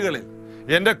തിരക്കുകളിൽ,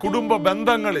 എൻ്റെ കുടുംബ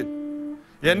ബന്ധങ്ങളിൽ,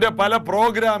 എൻ്റെ പല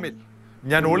പ്രോഗ്രാമിൽ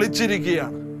ഞാൻ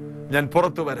ഒളിച്ചിരിക്കുകയാണ്. ഞാൻ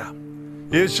പുറത്തു വരാം.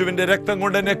 യേശുവിൻ്റെ രക്തം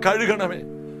കൊണ്ട് എന്നെ കഴുകണമേ,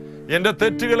 എൻ്റെ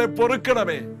തെറ്റുകളെ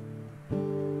പൊറുക്കണമേ.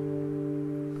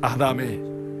 ആദാമേ,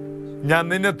 ഞാൻ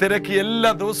നിന്നെ തിരക്കി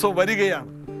എല്ലാ ദിവസവും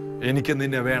വരികയാണ്. എനിക്ക്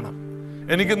നിന്നെ വേണം.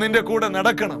 എനിക്ക് നിന്റെ കൂടെ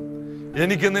നടക്കണം.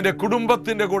 എനിക്ക് നിന്റെ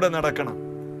കുടുംബത്തിന്റെ കൂടെ നടക്കണം.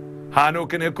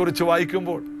 ഹാനോക്കിനെ കുറിച്ച്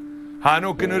വായിക്കുമ്പോൾ,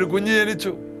 ഹാനോക്കിന് ഒരു കുഞ്ഞ്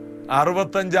ജനിച്ചു.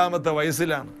 65-ാമത്തെ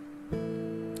വയസ്സിലാണ്.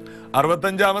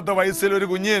 65-ാമത്തെ വയസ്സിൽ ഒരു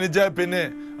കുഞ്ഞ് ജനിച്ചാൽ പിന്നെ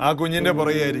ആ കുഞ്ഞിന്റെ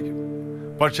പുറകെയായിരിക്കും.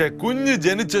 പക്ഷെ കുഞ്ഞ്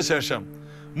ജനിച്ച ശേഷം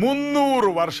 300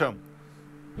 വർഷം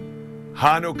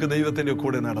ഹാനോക്ക് ദൈവത്തിന്റെ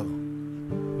കൂടെ നടന്നു.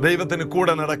 ദൈവത്തിന്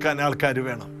കൂടെ നടക്കാൻ ആൾക്കാർ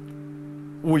വേണം.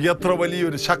 എത്ര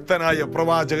വലിയൊരു ശക്തനായ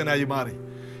പ്രവാചകനായി മാറി.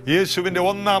 യേശുവിന്റെ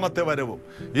 1-ാമത്തെ വരവും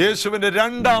യേശുവിന്റെ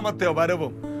 2-ാമത്തെ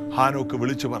വരവും ഹാനോക്ക്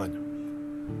വിളിച്ചു പറഞ്ഞു.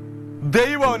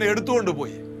 ദൈവം അവനെ എടുത്തുകൊണ്ട്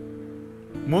പോയി.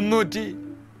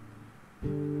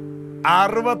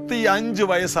 365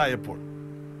 വയസ്സായപ്പോൾ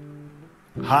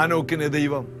ഹാനോക്കിനെ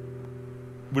ദൈവം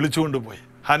വിളിച്ചുകൊണ്ടുപോയി.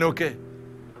 ഹാനോക്കെ,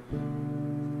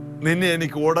 നിന്നെ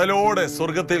എനിക്ക് ഉടലോടെ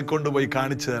സ്വർഗത്തിൽ കൊണ്ടുപോയി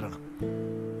കാണിച്ചു തരണം.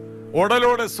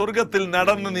 ഉടലോടെ സ്വർഗത്തിൽ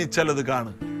നടന്ന് നീ ചിലത്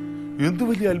കാണും. എന്തു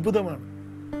വലിയ അത്ഭുതമാണ്!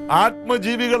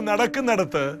 ആത്മജീവികൾ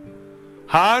നടക്കുന്നിടത്ത്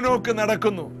ഹാനോക്ക്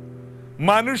നടക്കുന്നു.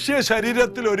 മനുഷ്യ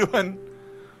ശരീരത്തിൽ ഒരുവൻ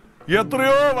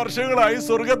എത്രയോ വർഷങ്ങളായി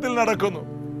സ്വർഗത്തിൽ നടക്കുന്നു,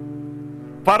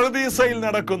 പറുദീസയിൽ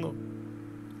നടക്കുന്നു.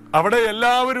 അവിടെ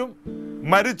എല്ലാവരും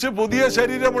മരിച്ച് പുതിയ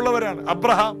ശരീരമുള്ളവരാണ്.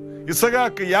 അബ്രഹാം,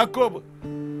 ഇസഹാക്ക്, യാക്കോബ്.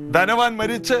 ധനവാൻ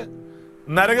മരിച്ച്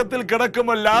നരകത്തിൽ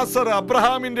കിടക്കുമ്പോൾ ലാസർ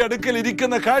അബ്രഹാമിന്റെ അടുക്കൽ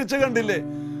ഇരിക്കുന്ന കാഴ്ച കണ്ടില്ലേ?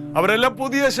 അവരെല്ലാം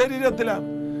പുതിയ ശരീരത്തിലാണ്.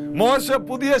 മോശ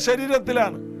പുതിയ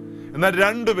ശരീരത്തിലാണ്. എന്നാൽ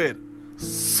 2 പേർ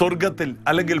സ്വർഗത്തിൽ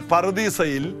അല്ലെങ്കിൽ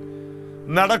പറുദീസയിൽ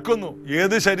നടക്കുന്നു.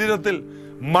 ഏത് ശരീരത്തിൽ?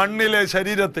 മണ്ണിലെ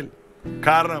ശരീരത്തിൽ.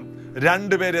 കാരണം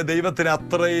 2 പേരെ ദൈവത്തിന്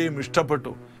അത്രയും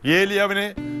ഇഷ്ടപ്പെട്ടു. ഏലിയാവിനെ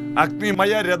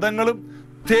അഗ്നിമയ രഥങ്ങളും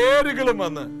തേരുകളും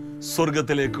വന്ന്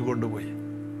സ്വർഗത്തിലേക്ക് കൊണ്ടുപോയി.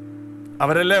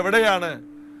 അവരെല്ലാം എവിടെയാണ്?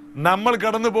 നമ്മൾ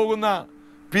കടന്നു പോകുന്ന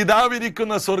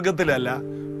പിതാവിരിക്കുന്ന സ്വർഗത്തിലല്ല,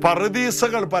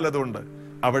 പറുദീസകൾ പലതുണ്ട്,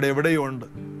 അവിടെ എവിടെയോ ഉണ്ട്.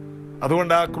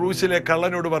 അതുകൊണ്ട് ആ ക്രൂശിലെ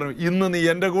കള്ളനോട് പറഞ്ഞു, ഇന്ന് നീ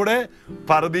എൻ്റെ കൂടെ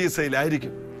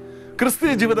പറുദീസയിലായിരിക്കും.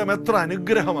 ക്രിസ്തീയ ജീവിതം എത്ര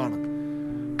അനുഗ്രഹമാണ്!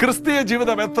 ക്രിസ്തീയ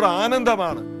ജീവിതം എത്ര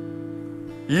ആനന്ദമാണ്!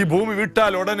 ഈ ഭൂമി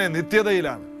വിട്ടാൽ ഉടനെ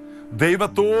നിത്യതയിലാണ്.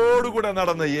 ദൈവത്തോടുകൂടെ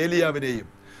നടന്ന ഏലിയാവിനെയും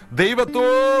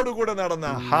ദൈവത്തോടുകൂടെ നടന്ന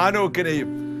ഹാനോക്കിനെയും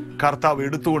കർത്താവ്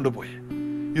എടുത്തുകൊണ്ടുപോയി.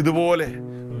 ഇതുപോലെ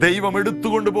ദൈവം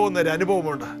എടുത്തുകൊണ്ടുപോകുന്ന ഒരു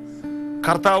അനുഭവമുണ്ട്.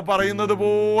 കർത്താവ് പറയുന്നത്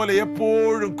പോലെ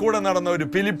എപ്പോഴും കൂടെ നടന്ന ഒരു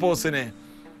ഫിലിപ്പോസിനെ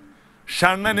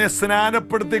ഷണ്ണനെ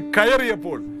സ്നാനപ്പെടുത്തി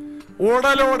കയറിയപ്പോൾ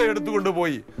ഉടലോടെ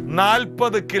എടുത്തുകൊണ്ടുപോയി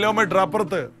 40 കിലോമീറ്റർ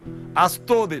അപ്പുറത്ത്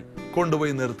അസ്തോദിൽ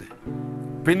കൊണ്ടുപോയി നിർത്തി.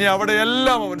 പിന്നെ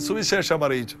അവിടെയെല്ലാം അവൻ സുവിശേഷം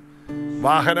അറിയിച്ചു.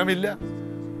 വാഹനമില്ല,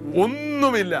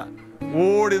 ഒന്നുമില്ല,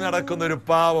 ഓടി നടക്കുന്ന ഒരു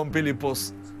പാവം ഫിലിപ്പോസ്.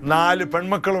 4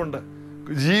 പെൺമക്കളുണ്ട്,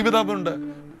 ജീവിതമുണ്ട്,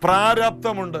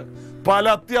 പ്രാരാബ്ധമുണ്ട്, പല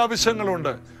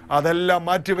അത്യാവശ്യങ്ങളുണ്ട്. അതെല്ലാം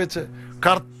മാറ്റിവെച്ച്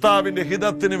കർത്താവിന്റെ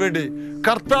ഹിതത്തിന് വേണ്ടി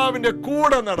കർത്താവിന്റെ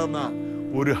കൂടെ നടന്ന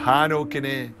ഒരു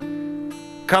ഹാനോക്കിനെ,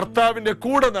 കർത്താവിന്റെ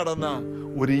കൂടെ നടന്ന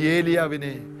ഒരു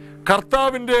ഏലിയാവിനെ,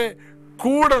 കർത്താവിന്റെ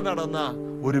കൂടെ നടന്ന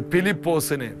ഒരു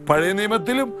ഫിലിപ്പോസിനെ പഴയ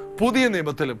നിയമത്തിലും പുതിയ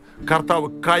നിയമത്തിലും കർത്താവ്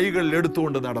കൈകളിൽ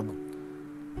എടുത്തുകൊണ്ട് നടന്നു.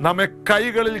 നമ്മെ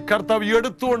കൈകളിൽ കർത്താവ്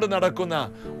എടുത്തുകൊണ്ട് നടക്കുന്ന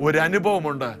ഒരു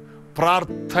അനുഭവമുണ്ട്.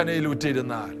 പ്രാർത്ഥനയിൽ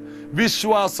ഉറ്റിരുന്നാൽ,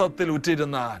 വിശ്വാസത്തിൽ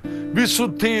ഉറ്റിരുന്നാൽ,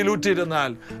 വിശുദ്ധിയിൽ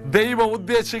ഉറ്റിരുന്നാൽ ദൈവം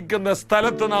ഉദ്ദേശിക്കുന്ന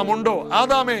സ്ഥലത്ത് നാം ഉണ്ടോ?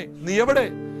 ആദാമേ നീ എവിടെ?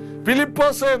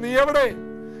 ഫിലിപ്പോസേ നീ എവിടെ?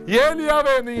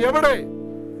 ഏലിയാവേ നീ എവിടെ?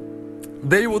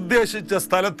 ദൈവം ഉദ്ദേശിച്ച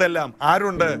സ്ഥലത്തെല്ലാം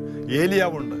ആരുണ്ട്?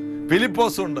 ഏലിയാവുണ്ട്,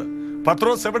 ഫിലിപ്പോസുണ്ട്.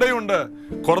 പത്രോസ് എവിടെയുണ്ട്?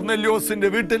 കൊർന്നെല്യോസിന്റെ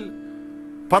വീട്ടിൽ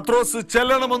പത്രോസ്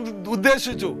ചെല്ലണമെന്ന്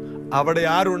ഉദ്ദേശിച്ചു. അവിടെ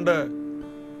ആരുണ്ട്?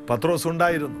 പത്രോസ്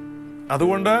ഉണ്ടായിരുന്നു.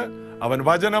 അതുകൊണ്ട് അവൻ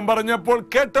വചനം പറഞ്ഞപ്പോൾ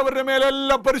കേട്ടവരുടെ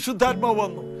മേലെല്ലാം പരിശുദ്ധാത്മാവ്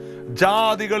വന്നു.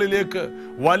 ജാതികളിലേക്ക്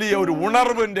വലിയ ഒരു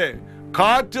ഉണർവിന്റെ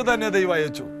കാറ്റ് തന്നെ ദൈവം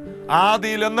അയച്ചു.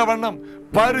 ആദിയിൽ എന്ന വണ്ണം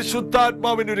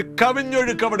പരിശുദ്ധാത്മാവിന്റെ ഒരു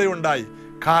കവിഞ്ഞൊഴുക്ക് അവിടെ ഉണ്ടായി.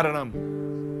 കാരണം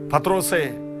പത്രോസേ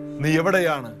നീ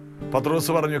എവിടെയാണ്?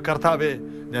 പത്രോസ് പറഞ്ഞു, കർത്താവേ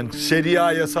ഞാൻ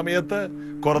ശരിയായ സമയത്ത്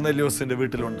കൊർന്നെല്യോസിന്റെ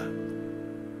വീട്ടിലുണ്ട്.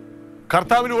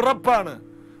 കർത്താവിന് ഉറപ്പാണ്.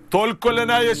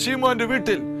 തോൽക്കൊല്ലനായ ശീമോന്റെ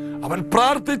വീട്ടിൽ അവൻ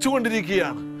പ്രാർത്ഥിച്ചു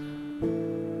കൊണ്ടിരിക്കുകയാണ്.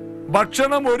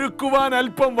 ഭക്ഷണം ഒരുക്കുവാൻ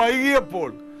അല്പം വൈകിയപ്പോൾ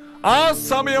ആ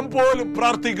സമയം പോലും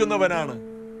പ്രാർത്ഥിക്കുന്നവനാണ്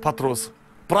പത്രോസ്.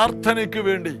 പ്രാർത്ഥനയ്ക്ക്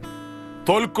വേണ്ടി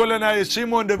തോൽക്കൊല്ലനായ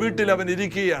ശീമോന്റെ വീട്ടിൽ അവൻ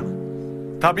ഇരിക്കുകയാണ്.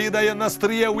 തബീത എന്ന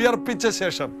സ്ത്രീയെ ഉയർപ്പിച്ച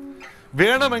ശേഷം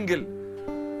വേണമെങ്കിൽ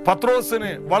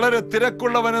പത്രോസിന് വളരെ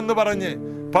തിരക്കുള്ളവനെന്ന് പറഞ്ഞ്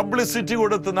പബ്ലിസിറ്റി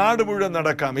കൊടുത്ത് നാട് മുഴുവൻ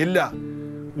നടക്കാം. ഇല്ല,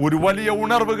 ഒരു വലിയ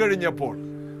ഉണർവ് കഴിഞ്ഞപ്പോൾ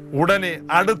ഉടനെ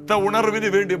അടുത്ത ഉണർവിന്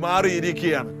വേണ്ടി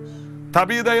മാറിയിരിക്കുകയാണ്.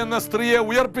 തബീത എന്ന സ്ത്രീയെ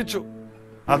ഉയർപ്പിച്ചു.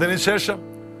 അതിനുശേഷം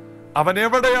അവൻ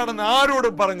എവിടെയാണെന്ന്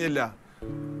ആരോടും പറഞ്ഞില്ല.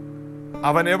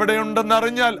 അവൻ എവിടെയുണ്ടെന്ന്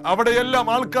അറിഞ്ഞാൽ അവിടെയെല്ലാം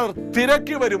ആൾക്കാർ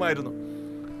തിരക്കി വരുമായിരുന്നു.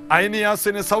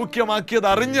 ഐനിയാസിനെ സൗഖ്യമാക്കിയത്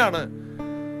അറിഞ്ഞാണ്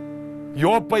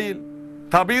യോപ്പയിൽ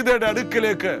തബീതയുടെ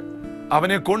അടുക്കിലേക്ക്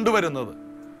അവനെ കൊണ്ടുവരുന്നത്.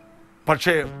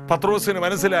 പക്ഷേ പത്രോസിന്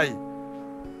മനസ്സിലായി,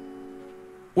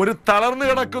 ഒരു തളർന്നു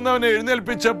കിടക്കുന്നവനെ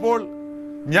എഴുന്നേൽപ്പിച്ചപ്പോൾ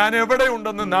ഞാൻ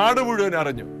എവിടെയുണ്ടെന്ന് നാട് മുഴുവൻ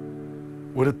അറിഞ്ഞു.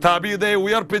 ഒരു തബീതയെ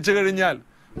ഉയർപ്പിച്ചു കഴിഞ്ഞാൽ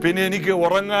പിന്നെ എനിക്ക്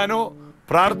ഉറങ്ങാനോ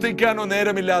പ്രാർത്ഥിക്കാനോ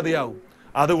നേരമില്ലാതെയാവും.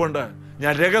 അതുകൊണ്ട്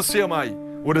ഞാൻ രഹസ്യമായി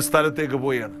ഒരു സ്ഥലത്തേക്ക്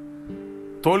പോയാണ്.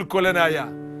 തോൽക്കൊല്ലനായ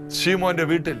ശീമോന്റെ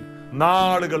വീട്ടിൽ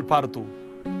നാളുകൾ പാർത്തു.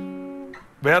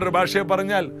 വേറൊരു ഭാഷയെ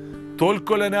പറഞ്ഞാൽ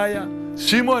തോൽക്കൊല്ലനായ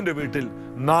ശീമോന്റെ വീട്ടിൽ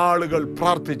നാളുകൾ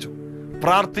പ്രാർത്ഥിച്ചു.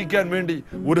 പ്രാർത്ഥിക്കാൻ വേണ്ടി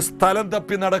ഒരു സ്ഥലം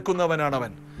തപ്പി നടക്കുന്നവനാണ്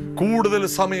അവൻ. കൂടുതൽ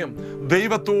സമയം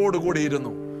ദൈവത്തോടു കൂടി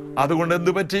ഇരുന്നു. അതുകൊണ്ട്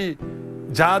എന്തു പറ്റി?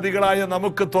 ജാതികളായ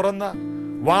നമുക്ക് തുറന്ന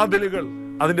വാതിലുകൾ,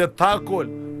 അതിന്റെ താക്കോൽ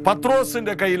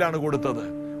പത്രോസിന്റെ കയ്യിലാണ് കൊടുത്തത്.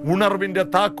 ഉണർവിന്റെ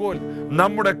താക്കോൽ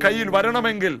നമ്മുടെ കയ്യിൽ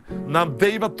വരണമെങ്കിൽ നാം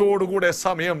ദൈവത്തോടുകൂടെ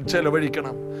സമയം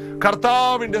ചെലവഴിക്കണം,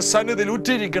 കർത്താവിന്റെ സന്നിധിയിൽ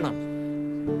ഉറ്റിരിക്കണം.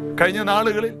 കഴിഞ്ഞ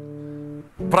നാളുകളിൽ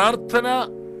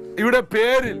പ്രാർത്ഥനയുടെ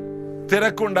പേരിൽ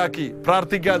തിരക്കുണ്ടാക്കി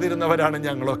പ്രാർത്ഥിക്കാതിരുന്നവരാണ്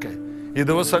ഞങ്ങളൊക്കെ. ഈ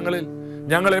ദിവസങ്ങളിൽ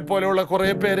ഞങ്ങളെപ്പോലെയുള്ള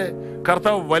കുറെ പേരെ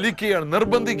കർത്താവ് വലിക്കുകയാണ്,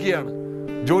 നിർബന്ധിക്കുകയാണ്.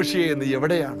 ജോഷിയെ നീ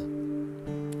എവിടെയാണ്?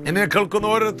 എന്നെ കേൾക്കുന്ന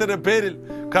ഓരോരുത്തരുടെ പേരിൽ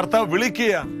കർത്താവ്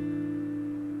വിളിക്കുകയാണ്.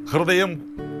 ഹൃദയം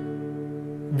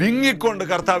വിങ്ങിക്കൊണ്ട്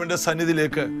കർത്താവിന്റെ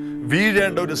സന്നിധിയിലേക്ക്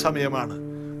വീഴേണ്ട ഒരു സമയമാണ്.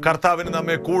 കർത്താവിന്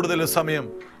നമ്മെ കൂടുതൽ സമയം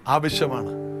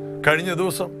ആവശ്യമാണ്. കഴിഞ്ഞ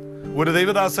ദിവസം ഒരു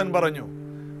ദൈവദാസൻ പറഞ്ഞു,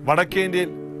 വടക്കേ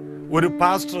ഇന്ത്യയിൽ ഒരു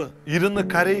പാസ്റ്റർ ഇരുന്ന്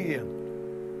കരയുകയാണ്.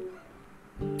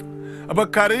 അപ്പൊ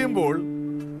കരയുമ്പോൾ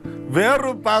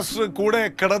വേറൊരു പാസ്റ്റർ കൂടെ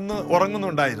കിടന്ന്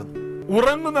ഉറങ്ങുന്നുണ്ടായിരുന്നു.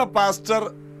 ഉറങ്ങുന്ന പാസ്റ്റർ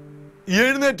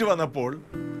എഴുന്നേറ്റ് വന്നപ്പോൾ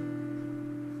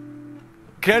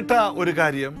കേട്ട ഒരു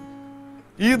കാര്യം,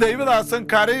 ഈ ദൈവദാസൻ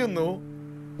കരയുന്നു,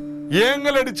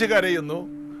 ഏങ്ങലടിച്ച് കരയുന്നു,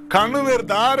 കണ്ണുനീർ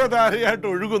ധാരധാരയായിട്ട്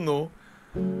ഒഴുകുന്നു.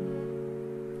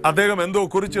 അദ്ദേഹം എന്തോ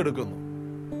കുറിച്ചെടുക്കുന്നു.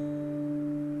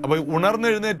 അപ്പൊ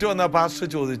ഉണർന്നെഴുന്നേറ്റ് വന്ന പാസ്റ്റർ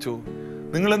ചോദിച്ചു,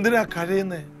 നിങ്ങൾ എന്തിനാ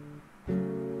കരയുന്നേ?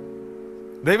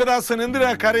 ദൈവദാസൻ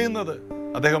എന്തിനാ കരയുന്നത്?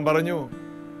 അദ്ദേഹം പറഞ്ഞു,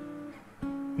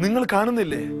 നിങ്ങൾ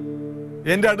കാണുന്നില്ലേ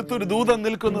എന്റെ അടുത്തൊരു ദൂതൻ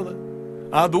നിൽക്കുന്നത്?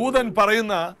 ആ ദൂതൻ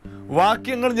പറയുന്ന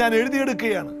വാക്യങ്ങൾ ഞാൻ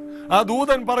എഴുതിയെടുക്കുകയാണ്. ആ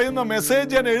ദൂതൻ പറയുന്ന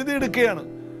മെസ്സേജ് ഞാൻ എഴുതിയെടുക്കുകയാണ്.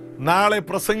 നാളെ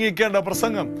പ്രസംഗിക്കേണ്ട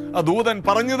പ്രസംഗം ആ ദൂതൻ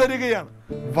പറഞ്ഞു തരികയാണ്.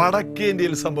 വടക്കേ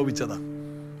ഇന്ത്യയിൽ സംഭവിച്ചതാണ്.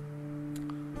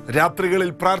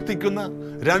 രാത്രികളിൽ പ്രാർത്ഥിക്കുന്ന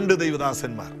 2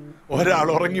 ദൈവദാസന്മാർ, ഒരാൾ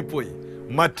ഉറങ്ങിപ്പോയി,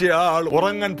 മറ്റേ ആൾ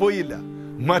ഉറങ്ങാൻ പോയില്ല,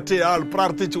 മറ്റേ ആൾ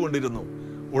പ്രാർത്ഥിച്ചു കൊണ്ടിരുന്നു.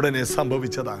 ഉടനെ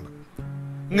സംഭവിച്ചതാണ്.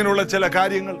 ഇങ്ങനെയുള്ള ചില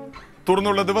കാര്യങ്ങൾ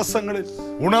തുടർന്നുള്ള ദിവസങ്ങളിൽ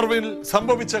ഉണർവിൽ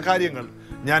സംഭവിച്ച കാര്യങ്ങൾ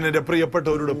ഞാൻ എൻ്റെ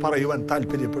പ്രിയപ്പെട്ടവരോട് പറയുവാൻ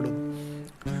താല്പര്യപ്പെടുന്നു.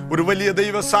 ഒരു വലിയ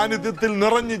ദൈവ സാന്നിധ്യത്തിൽ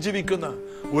നിറഞ്ഞു ജീവിക്കുന്ന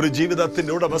ഒരു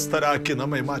ജീവിതത്തിന്റെ ഉടമസ്ഥരാക്കി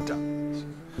നമ്മെ മാറ്റാം.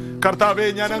 കർത്താവേ,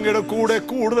 ഞാൻ അങ്ങയുടെ കൂടെ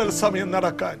കൂടുതൽ സമയം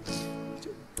നടക്കാൻ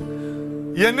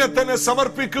എന്നെ തന്നെ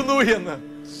സമർപ്പിക്കുന്നു എന്ന്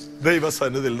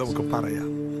ദൈവസന്നിധിയിൽ നമുക്ക് പറയാം.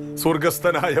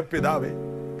 സ്വർഗസ്ഥനായ പിതാവേ,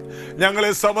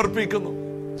 ഞങ്ങളെ സമർപ്പിക്കുന്നു.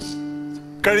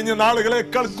 കഴിഞ്ഞ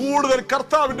നാളുകളേക്കാൾ കൂടുതൽ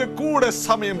കർത്താവിന്റെ കൂടെ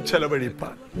സമയം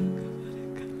ചെലവഴിപ്പാൻ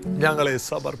ഞങ്ങളെ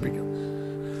സമർപ്പിക്കുന്നു.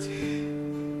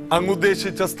 അങ്ങ്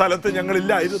ഉദ്ദേശിച്ച സ്ഥലത്ത്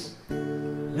ഞങ്ങളില്ലായിരുന്നു.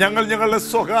 ഞങ്ങൾ ഞങ്ങളുടെ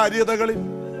സ്വകാര്യതകളിൽ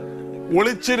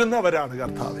ഒളിച്ചിരുന്നവരാണ്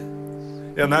കർത്താവേ.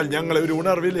 എന്നാൽ ഞങ്ങളെ ഒരു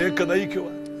ഉണർവിലേക്ക്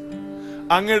നയിക്കുവാൻ,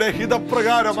 അങ്ങയുടെ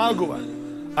ഹിതപ്രകാരമാകുവാൻ,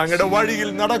 അങ്ങയുടെ വഴിയിൽ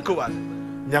നടക്കുവാൻ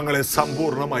ഞങ്ങളെ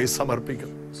സമ്പൂർണമായി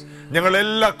സമർപ്പിക്കുന്നു.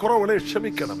 ഞങ്ങളെല്ലാ കുറവുകളെ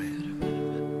ക്ഷമിക്കണമേ.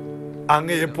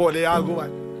 അങ്ങയെ പോലെ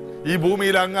ആകുവാൻ ഈ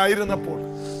ഭൂമിയിൽ അങ്ങായിരുന്നപ്പോൾ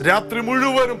രാത്രി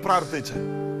മുഴുവനും പ്രാർത്ഥിച്ച്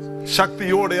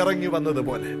ശക്തിയോടെ ഇറങ്ങി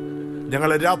വന്നതുപോലെ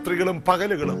ഞങ്ങളെ രാത്രികളും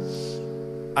പകലുകളും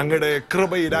അങ്ങയുടെ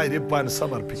കൃപയിലായിരിക്കാൻ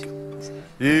സമർപ്പിക്കും.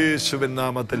 യേശുവിൻ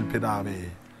നാമത്തിൽ പിതാവേ,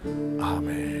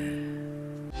 ആമേൻ.